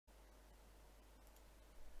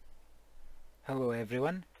Hello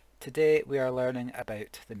everyone. Today we are learning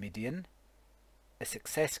about the median. A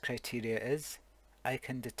success criteria is I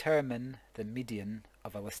can determine the median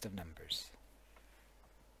of a list of numbers.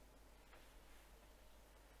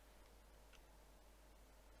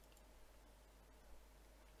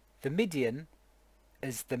 The median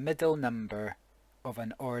is the middle number of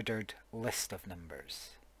an ordered list of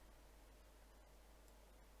numbers.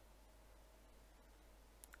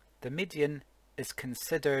 The median is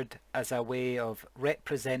considered as a way of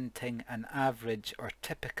representing an average or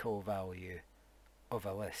typical value of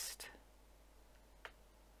a list.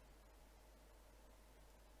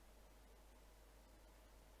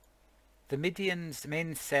 The median's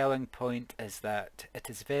main selling point is that it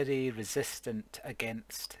is very resistant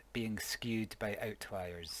against being skewed by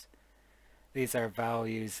outliers. These are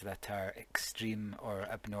values that are extreme or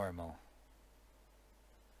abnormal.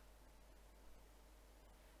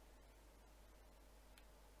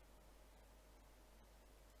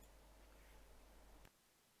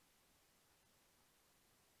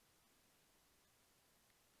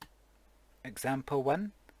 Example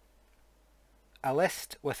 1. A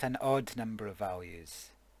list with an odd number of values.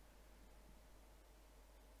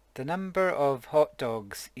 The number of hot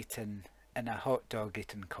dogs eaten in a hot dog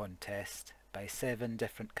eating contest by 7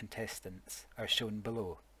 different contestants are shown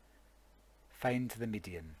below. Find the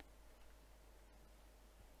median.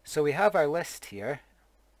 So we have our list here,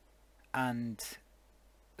 and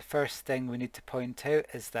the first thing we need to point out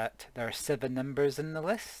is that there are 7 numbers in the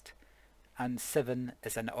list, and 7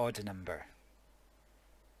 is an odd number.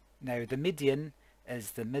 Now the median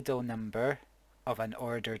is the middle number of an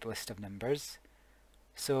ordered list of numbers,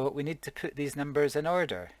 so we need to put these numbers in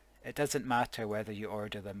order. It doesn't matter whether you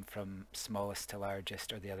order them from smallest to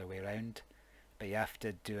largest or the other way around, but you have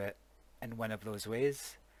to do it in one of those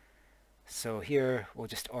ways. So here we'll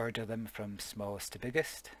just order them from smallest to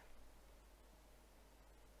biggest.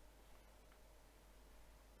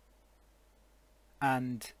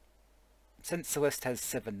 And since the list has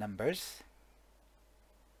 7 numbers,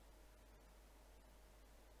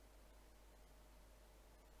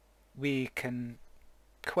 we can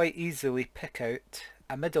quite easily pick out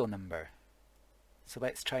a middle number. So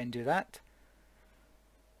let's try and do that.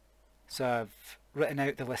 So I've written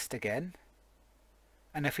out the list again,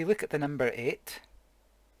 and if we look at the number 8,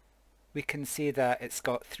 we can see that it's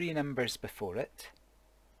got 3 numbers before it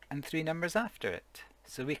and 3 numbers after it.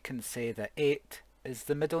 So we can say that 8 is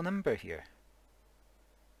the middle number here,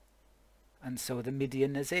 and so the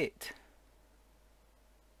median is 8.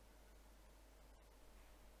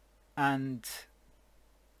 And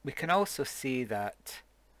we can also see that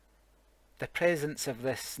the presence of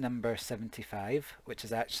this number 75, which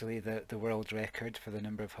is actually the world record for the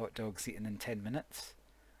number of hot dogs eaten in 10 minutes,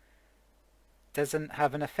 doesn't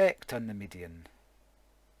have an effect on the median.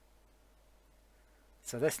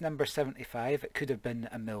 So this number 75, it could have been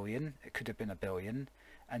a million, it could have been a billion,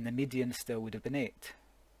 and the median still would have been 8.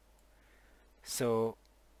 So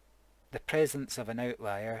the presence of an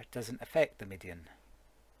outlier doesn't affect the median.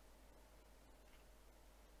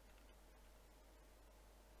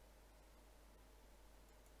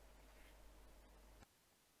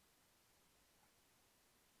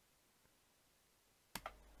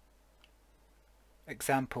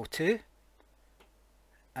 Example 2,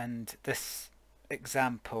 and this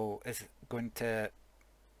example is going to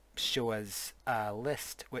show us a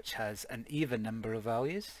list which has an even number of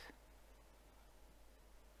values.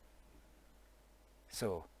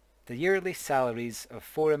 So the yearly salaries of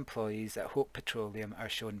 4 employees at Hope Petroleum are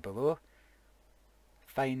shown below.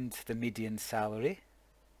 Find the median salary.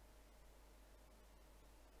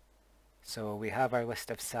 So we have our list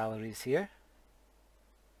of salaries here.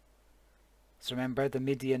 So remember, the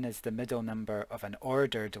median is the middle number of an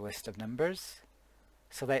ordered list of numbers.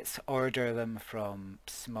 So let's order them from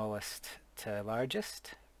smallest to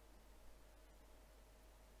largest.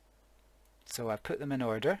 So I put them in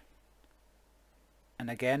order.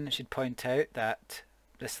 And again, I should point out that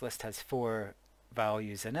this list has 4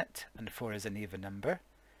 values in it, and 4 is an even number.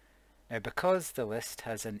 Now because the list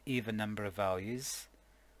has an even number of values,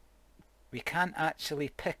 we can't actually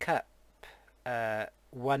pick up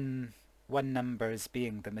one number as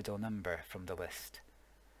being the middle number from the list.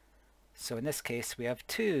 So in this case we have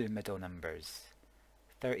 2 middle numbers,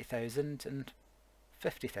 30,000 and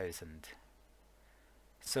 50,000.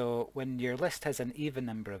 So when your list has an even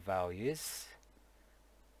number of values,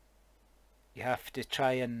 you have to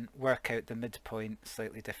try and work out the midpoint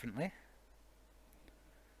slightly differently.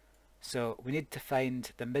 So we need to find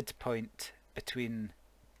the midpoint between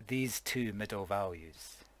these 2 middle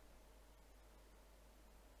values.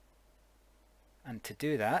 And to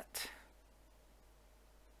do that,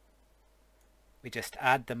 we just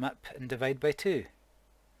add them up and divide by 2.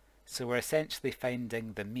 So we're essentially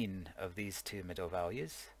finding the mean of these two middle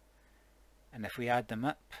values. And if we add them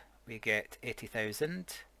up, we get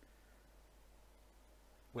 80,000,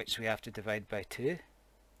 which we have to divide by 2.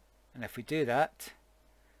 And if we do that,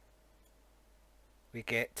 we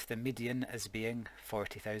get the median as being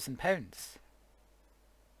 £40,000.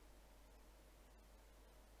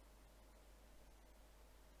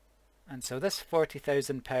 And so this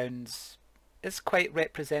 £40,000 is quite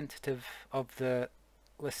representative of the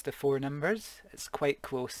list of 4 numbers. It's quite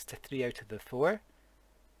close to 3 out of the 4.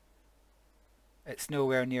 It's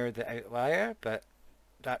nowhere near the outlier, but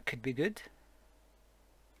that could be good.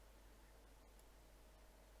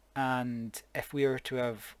 And if we were to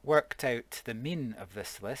have worked out the mean of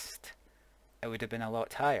this list, it would have been a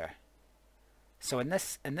lot higher. So in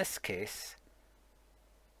this case,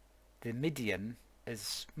 the median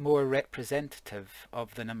is more representative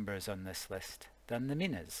of the numbers on this list than the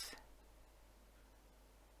mean is.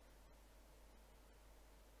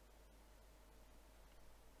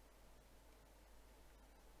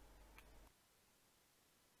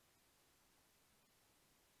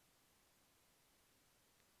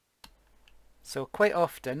 So quite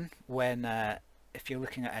often when, if you're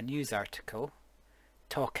looking at a news article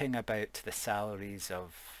talking about the salaries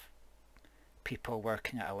of people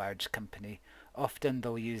working at a large company, often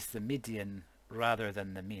they'll use the median rather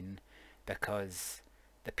than the mean, because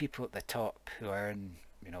the people at the top who earn,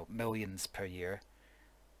 millions per year,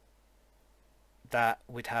 that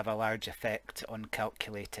would have a large effect on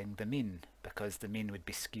calculating the mean, because the mean would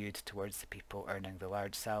be skewed towards the people earning the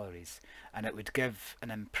large salaries, and it would give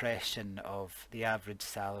an impression of the average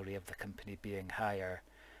salary of the company being higher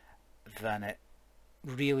than it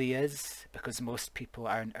really is, because most people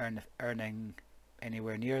aren't earning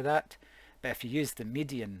anywhere near that. But if you use the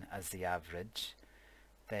median as the average,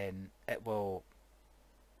 then it will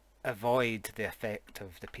avoid the effect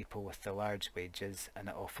of the people with the large wages, and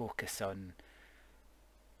it will focus on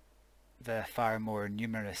the far more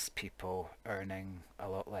numerous people earning a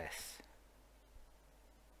lot less.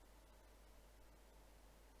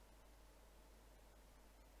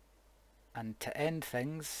 And to end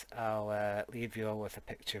things, I'll leave you all with a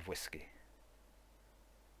picture of whiskey.